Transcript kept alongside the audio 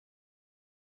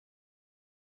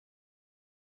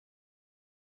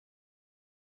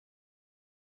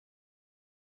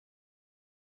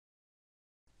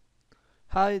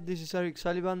Hi, this is Eric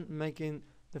Sullivan making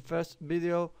the first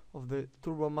video of the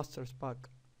Turbo Masters pack.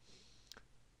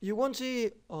 You won't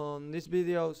see on these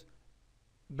videos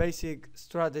basic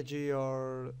strategy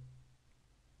or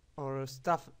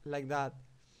stuff like that.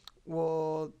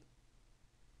 What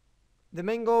the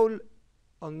main goal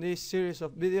on this series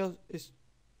of videos is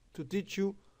to teach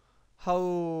you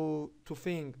how to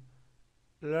think,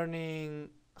 learning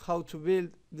how to build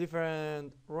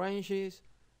different ranges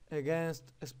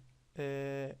against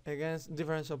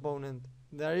different opponents.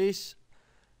 There is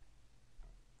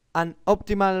an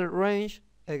optimal range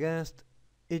against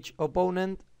each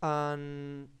opponent,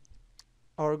 and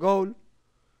our goal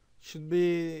should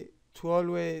be to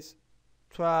always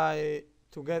try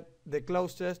to get the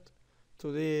closest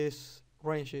to these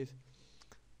ranges.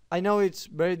 I know it's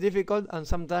very difficult, and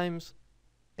sometimes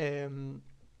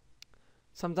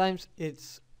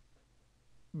it's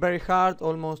very hard,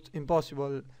 almost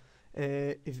impossible.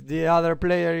 If the other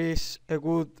player is a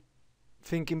good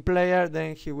thinking player,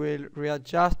 then he will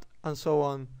readjust and so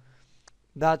on.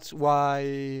 That's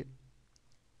why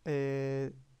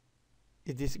it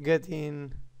is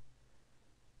getting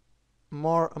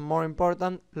more and more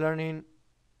important learning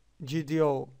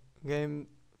GTO, game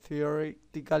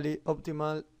theoretically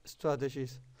optimal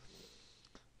strategies.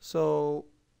 So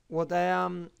what I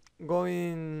am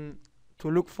going to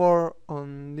look for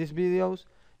on these videos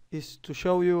is to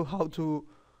show you how to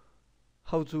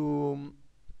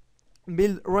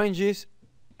build ranges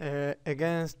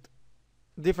against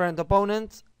different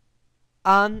opponents,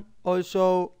 and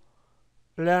also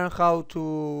learn how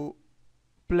to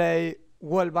play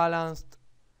well-balanced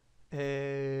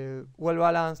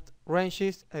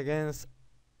ranges against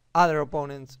other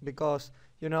opponents, because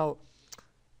you know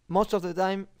most of the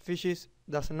time fishes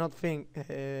does not think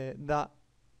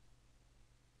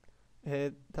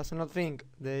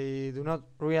they do not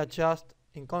readjust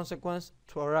in consequence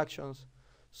to our actions,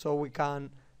 so we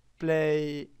can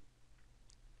play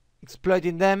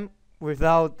exploiting them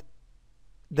without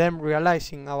them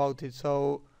realizing about it.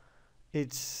 So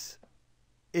it's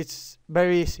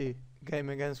very easy game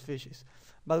against fishes.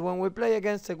 But when we play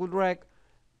against a good wreck,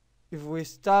 if we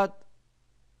start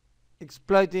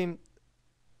exploiting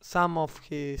some of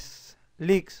his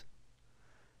leaks,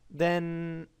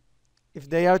 then if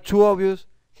they are too obvious,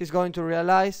 he's going to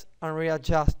realize and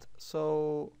readjust.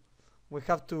 So we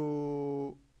have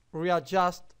to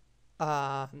readjust,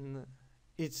 and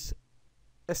it's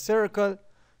a circle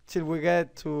till we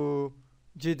get to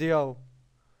GTO.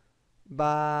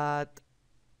 But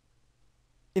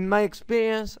in my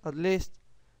experience, at least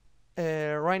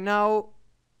right now,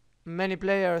 many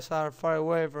players are far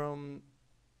away from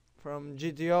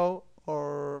GTO,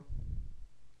 or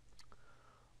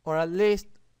at least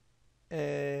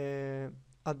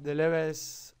at the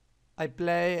levels I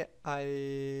play,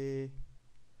 I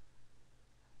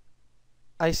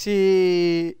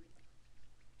see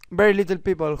very little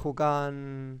people who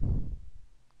can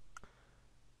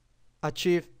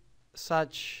achieve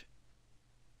such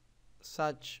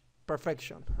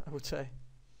perfection, I would say.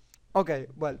 Okay,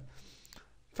 well,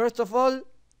 first of all,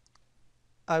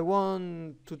 I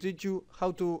want to teach you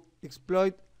how to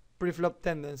exploit preflop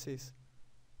tendencies.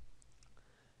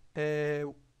 I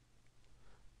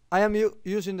am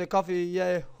using the Coffee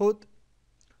HUD,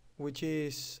 which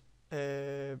is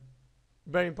a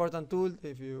very important tool.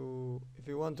 If you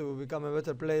want to become a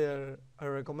better player, I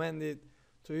recommend it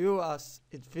to you, as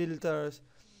it filters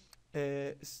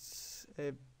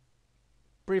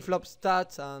pre-flop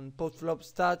stats and post-flop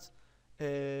stats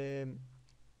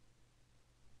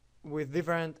with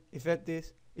different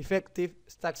effective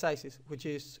stack sizes, which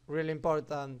is really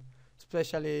important,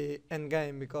 especially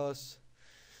endgame, because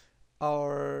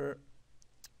our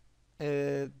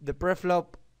the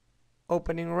pre-flop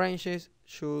opening ranges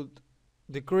should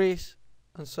decrease,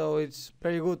 and so it's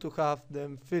very good to have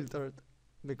them filtered,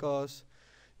 because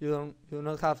you do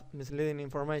not have misleading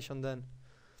information then.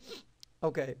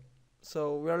 Okay,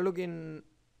 so we are looking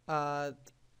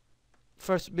at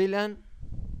first villain.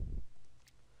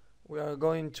 We are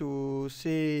going to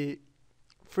see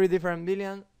 3 different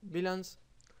villains,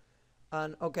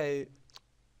 and okay,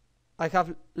 I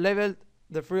have labeled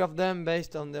the 3 of them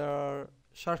based on their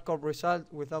Shark Corp result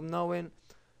without knowing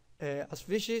as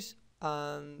fishes,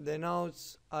 and the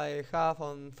notes I have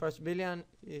on first villain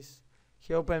is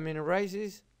he opened mini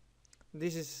races.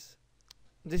 This is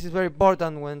very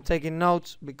important when taking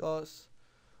notes, because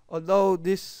although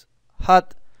this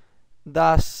HUD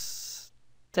does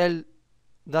tell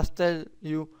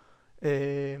you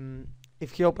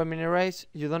if he opened mini race,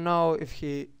 you don't know if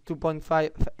he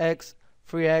 2.5x,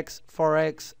 3x,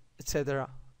 4x, etc.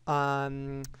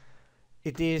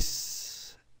 It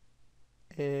is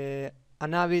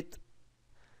an habit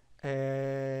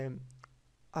I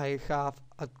have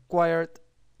acquired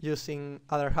using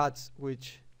other hats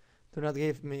which do not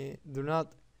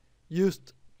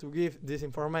used to give this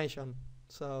information.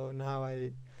 So now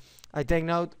I take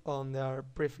note on their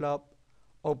pre-flop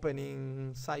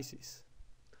opening sizes.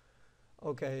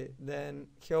 Okay, then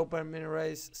he opened min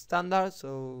raise standard,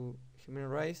 so he min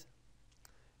raise.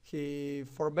 He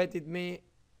forbetted me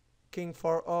king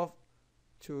 4 off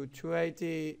to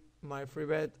 280, my free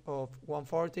bet of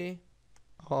 140,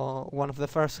 one of the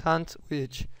first hands,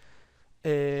 which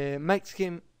makes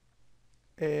him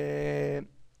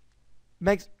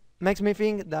makes me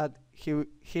think that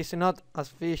he's not as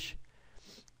fish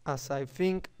as I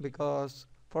think, because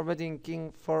forfeiting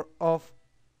king 4 off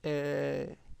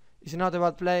is not a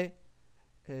bad play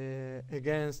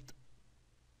against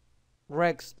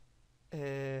Rex,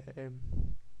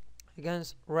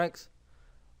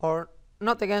 or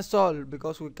not against all,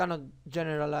 because we cannot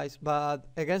generalize, but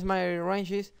against my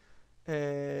ranges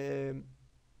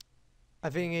I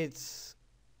think it's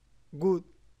good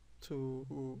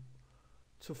to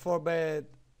forbet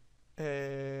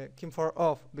king 4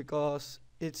 off, because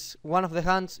it's one of the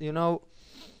hands,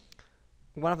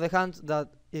 one of the hands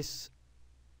that is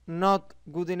not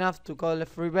good enough to call a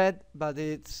free bet, but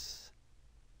it's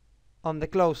on the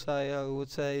close side. I would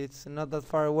say it's not that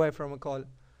far away from a call.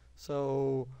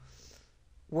 So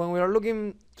when we are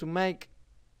looking to make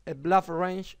a bluff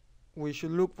range, we should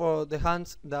look for the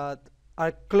hands that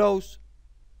are close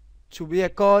to be a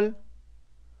call,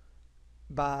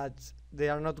 but they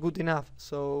are not good enough.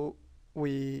 So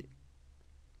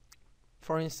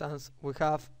for instance, we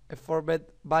have a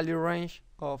 4-bet value range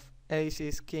of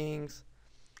aces, kings,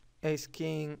 ace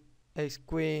king, ace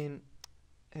queen,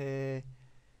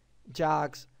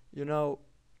 jacks,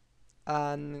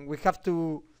 and we have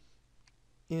to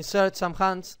insert some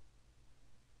hands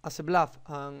as a bluff,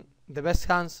 and the best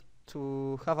hands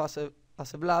to have as a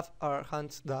bluff are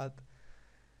hands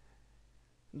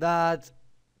that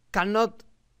cannot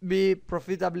be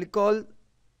profitably called,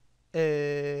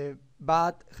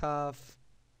 but have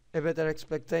a better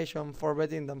expectation for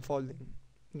betting than folding.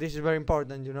 This is very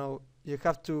important, you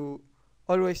have to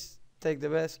always take the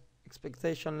best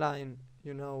expectation line,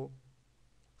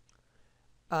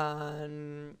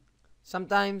 and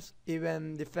sometimes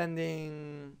even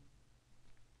defending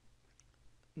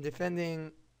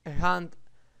a hand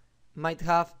might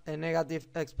have a negative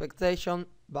expectation,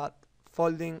 but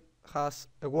folding has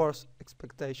a worse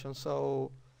expectation.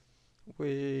 So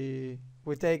we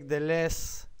take the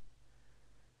less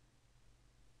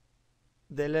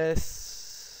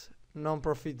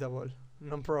non-profit,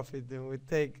 we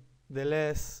take the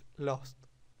less lost.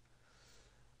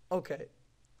 Okay,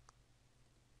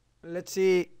 let's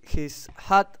see his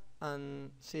hat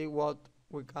and see what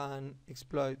we can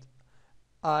exploit.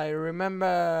 I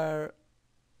remember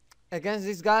against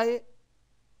this guy,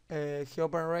 he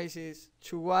open raises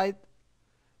too wide.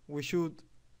 We should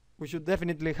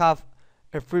definitely have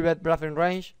a free bet bluffing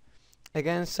range.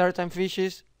 Against certain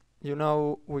fishes,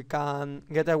 we can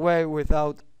get away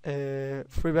without a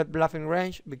free bet bluffing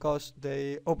range because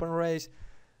they open raise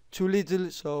too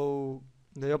little, so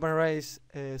they open raise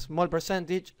a small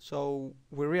percentage, so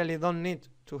we really don't need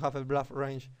to have a bluff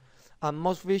range. And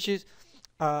most fishes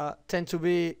tend to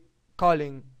be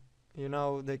calling,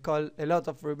 they call a lot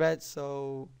of free bets.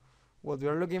 So what we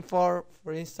are looking for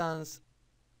instance,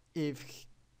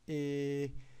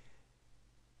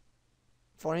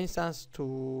 for instance,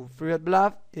 to free bet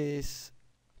bluff is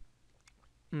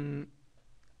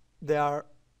they are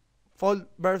fold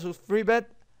versus free bet,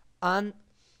 and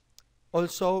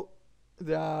also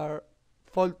they are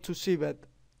fold to c bet,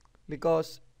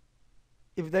 because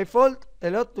if they fold a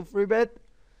lot to free bet,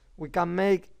 we can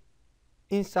make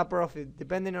insta profit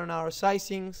depending on our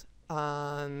sizings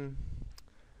and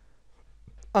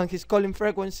his calling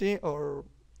frequency or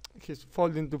his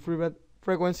folding to free bet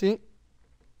frequency.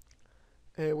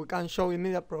 We can show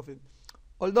immediate profit,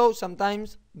 although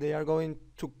sometimes they are going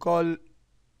to call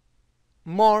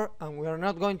more and we are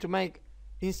not going to make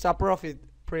insta profit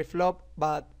pre-flop,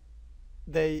 but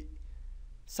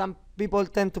some people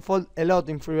tend to fold a lot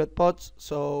in free bet pots,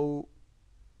 so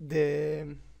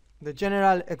the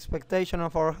general expectation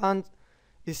of our hand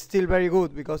is still very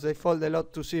good because they fold a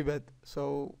lot to c bet,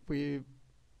 so we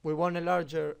want a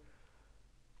larger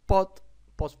pot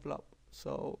post flop.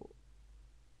 So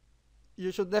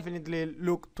you should definitely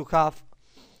look to have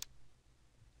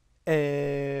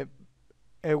a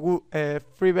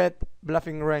free bet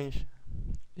bluffing range,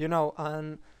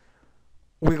 and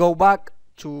we go back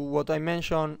to what I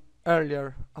mentioned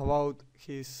earlier about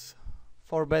his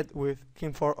 4-bet with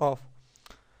king 4 off.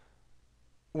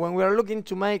 when we are looking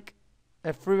to make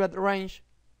a free bet range,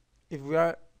 if we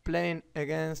are playing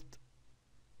against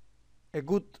a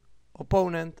good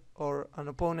opponent or an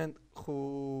opponent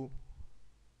who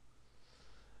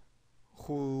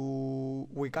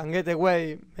we can get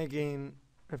away making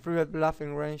a free bet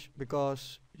bluffing range,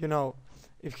 because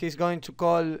if he's going to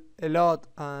call a lot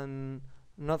and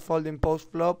not folding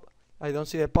post flop, I don't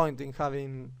see a point in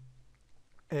having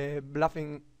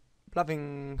bluffing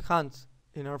hands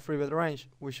in our free bet range.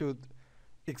 We should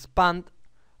expand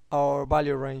our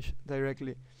value range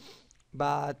directly.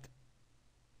 But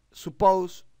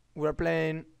suppose we're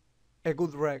playing a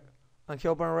good reg and he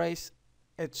open raise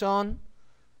it's on,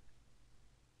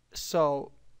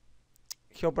 so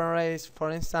he open raise,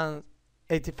 for instance,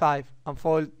 85 and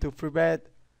fold to free bet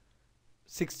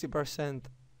 60%.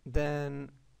 Then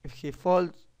if he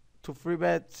folds to free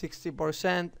bet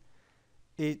 60%,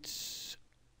 it's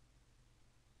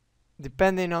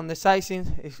depending on the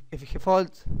sizing. If he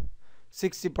folds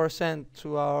 60%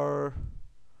 to a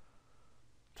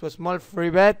small free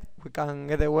bet, we can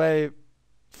get away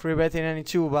free betting any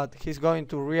two, but he's going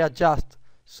to readjust.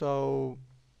 So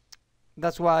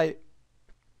that's why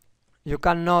you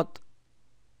cannot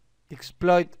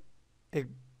exploit a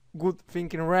good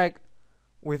thinking reg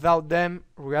without them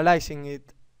realizing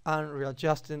it and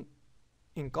readjusting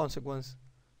in consequence.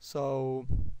 So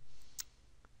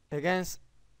against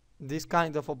this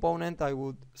kind of opponent, I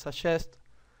would suggest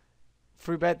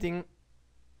free betting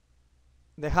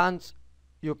the hands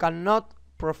you cannot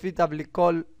profitably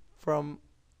call from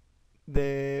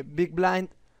the big blind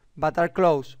but are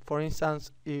close. For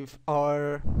instance, if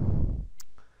our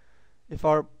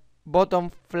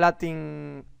bottom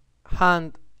flatting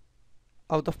hand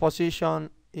out of position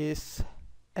is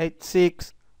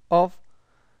 8-6 off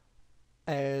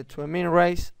to a min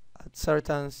raise at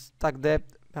certain stack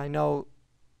depth, I know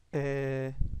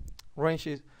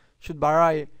ranges should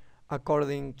vary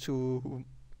according to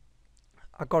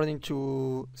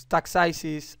stack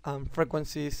sizes and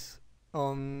frequencies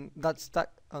on that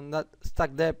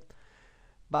stack depth.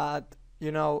 But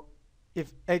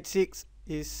if 8-6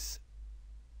 is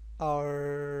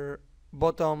our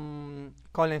bottom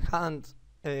calling hand,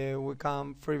 we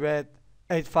can free bet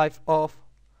 8-5 off.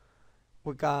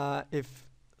 We can, if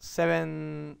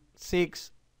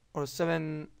 7-6 or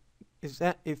 7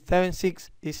 if 7-6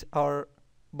 is our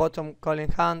bottom calling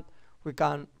hand, we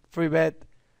can free bet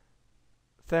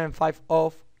 7-5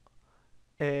 off.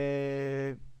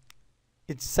 It's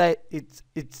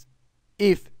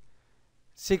if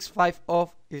 6-5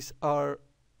 off is our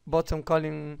bottom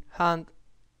calling hand,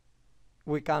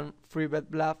 we can free bet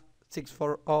bluff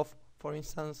 6-4 off, for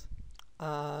instance,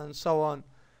 and so on.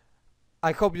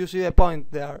 I hope you see the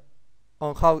point there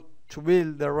on how to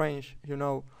build the range,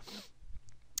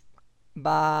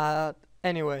 But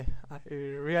anyway, I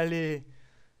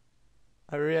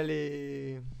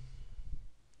really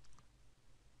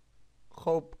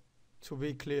hope to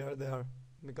be clear there,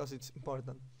 because it's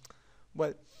important.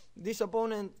 Well, this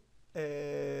opponent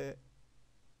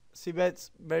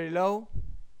c-bets very low.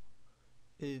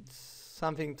 It's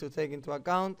something to take into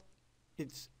account.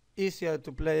 It's easier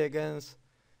to play against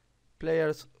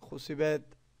players who c-bet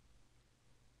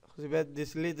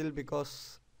this little,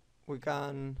 because we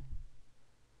can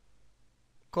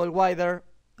call wider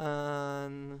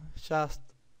and just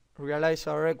realize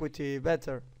our equity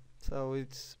better. So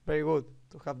it's very good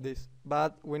to have this,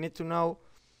 but we need to know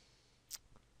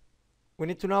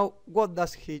what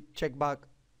does he check back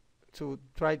to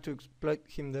try to exploit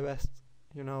him the best.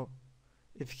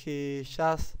 If he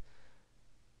just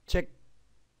check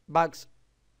backs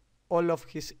all of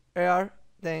his air,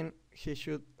 then he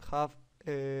should have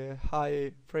a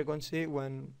high frequency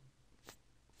when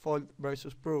fold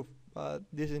versus proof, but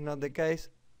this is not the case.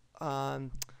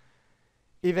 And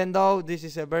even though this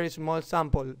is a very small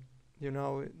sample,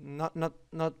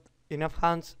 not enough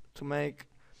hands to make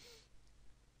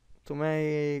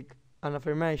an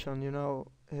affirmation,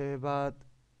 but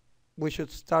we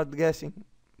should start guessing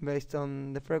based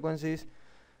on the frequencies.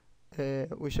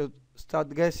 We should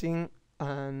start guessing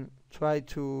and try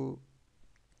to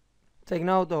take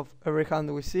note of every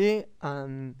hand we see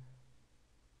and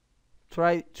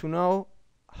try to know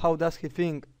how does he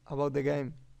think about the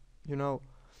game,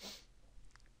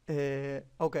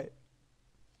 Okay.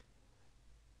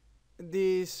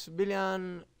 This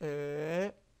villain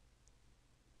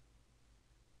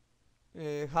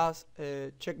has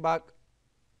a check back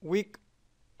weak.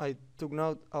 I took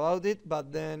note about it,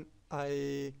 but then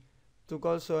I took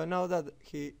also a note that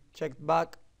he checked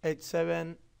back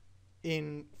 8-7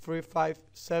 in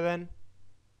 3-5-7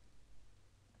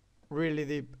 really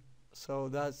deep. So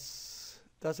that's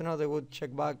another good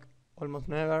check back almost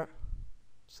never.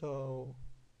 So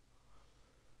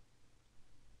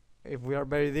if we are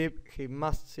very deep, he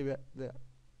must see there.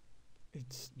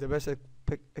 It's the best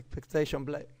expectation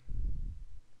play.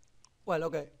 Well,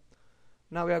 okay.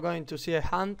 Now we are going to see a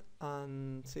hand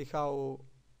and see how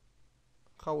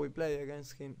we play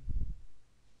against him.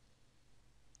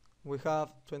 We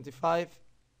have 25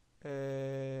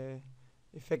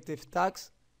 effective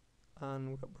stacks, and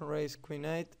we raise queen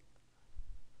 8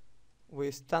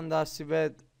 with standard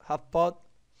c-bet half pot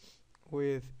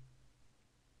with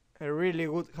a really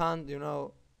good hand. You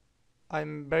know,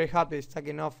 I'm very happy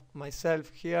stacking off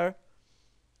myself here,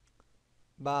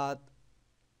 but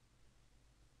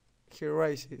he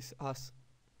raises us.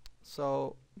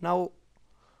 So now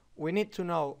we need to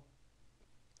know,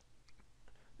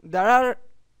 there are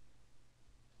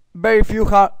very few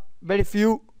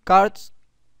cards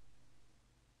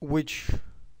which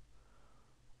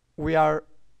we are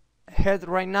ahead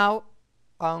right now,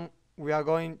 and we are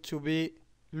going to be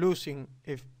losing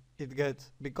if it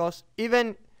gets, because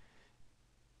even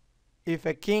if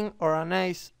a king or an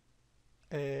ace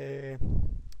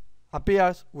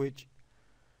appears, which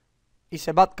is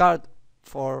a bad card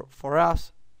for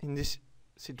us in this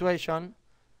situation,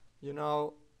 you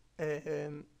know,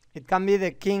 it can be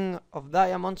the king of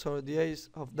diamonds or the ace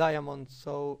of diamonds.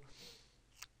 So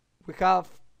we have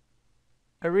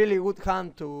a really good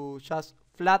hand to just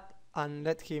flat and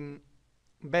let him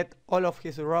bet all of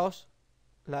his rows,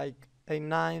 like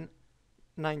a9,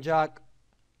 9 jack,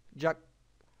 jack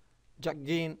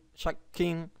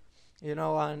king, you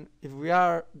know. And if we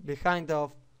are behind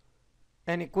of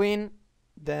any queen,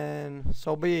 then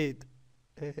so be it.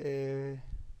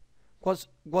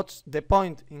 What's the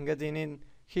point in getting in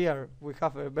here? We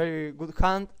have a very good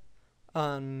hand,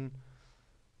 and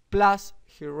plus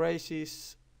he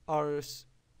raises ours.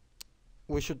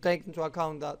 We should take into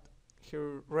account that he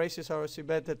raises our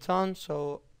c-bet a ton,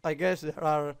 so I guess there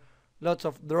are lots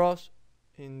of draws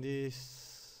in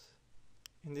this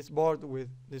board with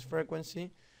this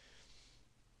frequency.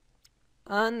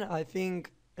 And I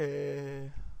think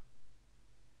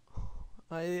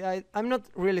I'm not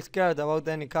really scared about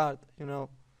any card, you know.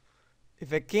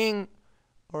 If a king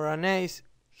or an ace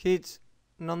hits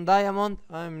non-diamond,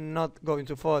 I'm not going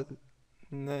to fold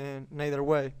neither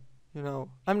way, you know.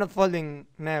 I'm not folding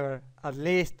never. At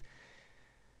least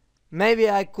maybe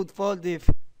I could fold if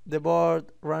the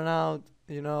board ran out,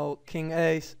 you know, king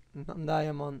ace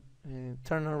non-diamond,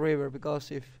 turn on river,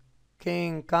 because if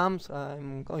king comes,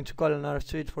 I'm going to call another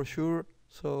street for sure.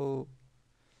 So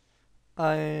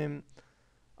I'm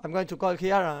going to call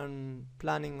here and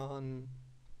planning on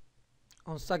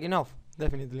stacking off,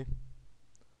 definitely.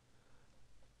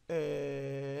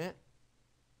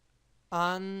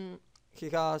 And he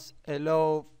has a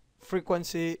low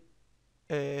frequency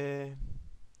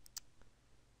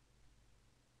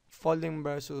folding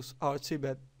versus our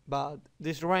c-bet, but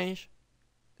this range,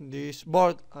 this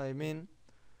board I mean,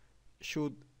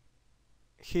 should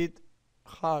hit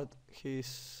hard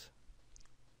his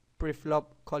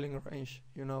pre-flop calling range,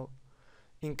 you know.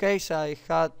 In case I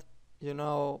had, you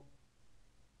know,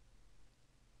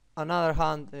 another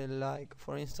hand, like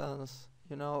for instance,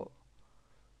 you know,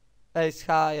 ace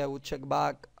high, I would check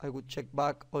back. I would check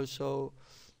back also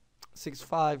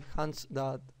 6-5 hands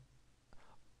that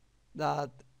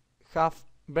have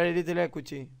very little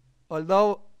equity.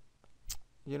 Although,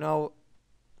 you know,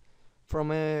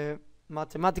 from a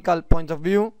mathematical point of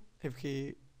view, if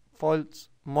he folds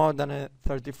more than a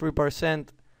 33%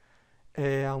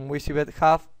 and we c-bet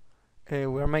half,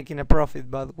 we're making a profit.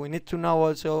 But we need to know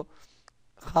also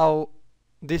how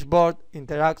this board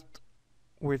interacts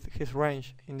with his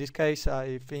range. In this case,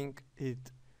 I think it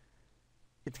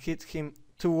hits him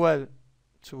too well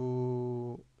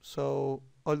to. So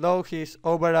although his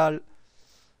overall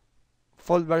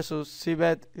fold versus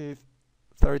c-bet is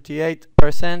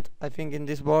 38%, I think in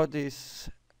this board is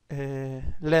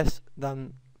less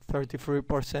than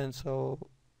 33%. So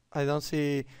I don't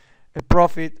see a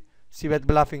profit c-bet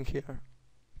bluffing here.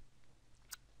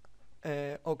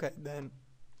 Okay, then.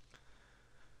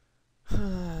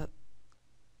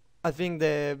 I think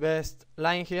the best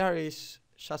line here is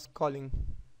just calling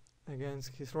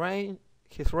against his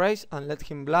raise and let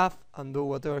him bluff and do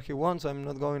whatever he wants. I'm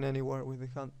not going anywhere with the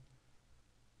hand.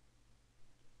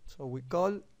 So we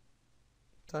call,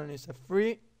 turn is a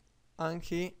free, and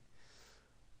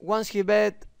once he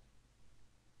bet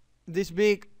this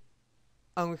big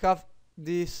and we have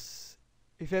this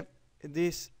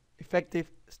effective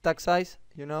stack size,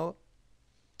 you know,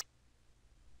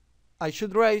 I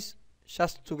should raise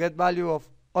just to get value of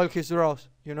all his draws,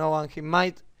 you know, and he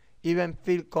might even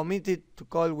feel committed to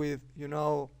call with, you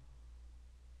know,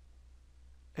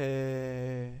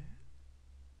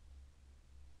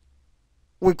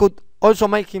 we could also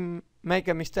make him make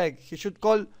a mistake. He should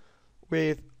call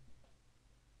with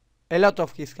a lot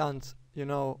of his hands, you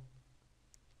know.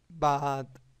 But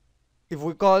if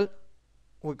we call,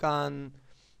 we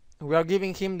are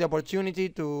giving him the opportunity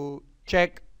to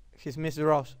check his missed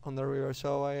draws on the river.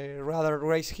 So I rather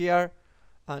raise here,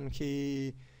 and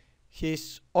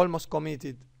he's almost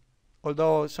committed.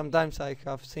 Although sometimes I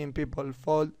have seen people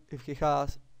fold if he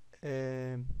has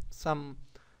some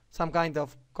kind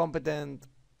of competent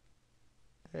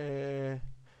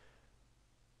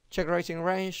check raising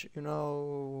range. You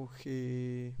know,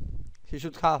 he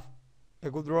should have a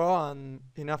good draw and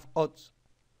enough odds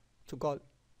to call.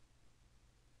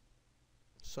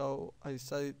 So I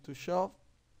decided to shove,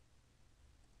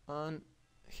 and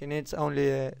he needs only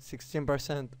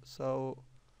 16%. So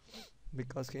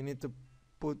because he needs to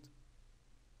put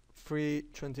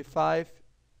 325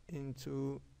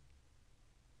 into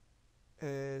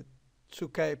a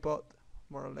 2k pot,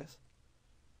 more or less,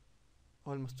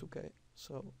 almost 2k.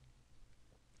 So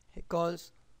he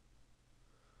calls,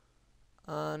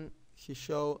 and he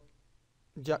showed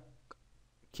Jack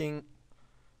King,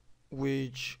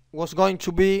 which was going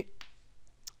to be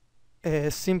a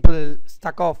simple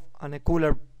stack off and a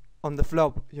cooler on the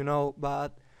flop, you know.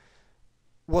 But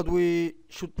what we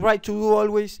should try to do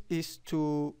always is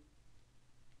to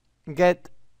get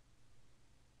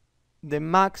the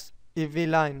max EV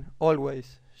line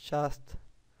always. Just,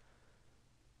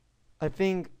 I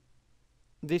think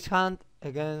this hand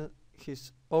against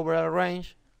his overall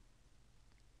range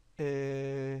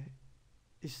is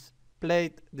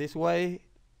played this way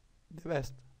the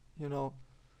best, you know.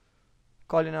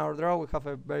 Calling our draw, we have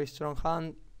a very strong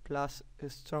hand plus a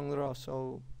strong draw.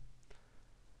 So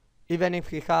even if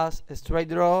he has a straight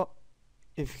draw,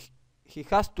 if he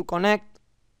has to connect,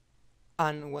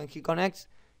 and when he connects,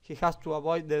 he has to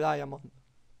avoid the diamond.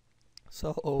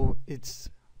 So it's,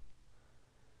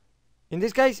 in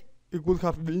this case, it would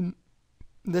have been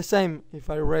the same if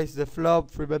I raise the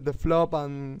flop, 3-bet the flop,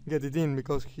 and get it in,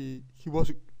 because he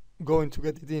was going to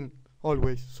get it in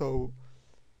always. So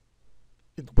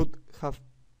it would have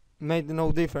made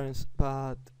no difference.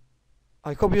 But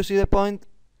I hope you see the point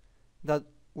that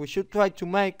we should try to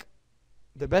make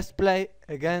the best play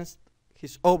against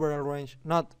his overall range,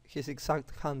 not his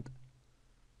exact hand.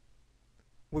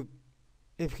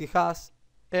 If he has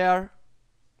air,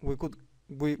 we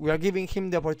are giving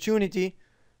him the opportunity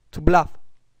to bluff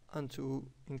and to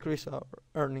increase our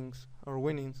earnings, our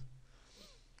winnings.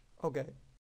 Okay.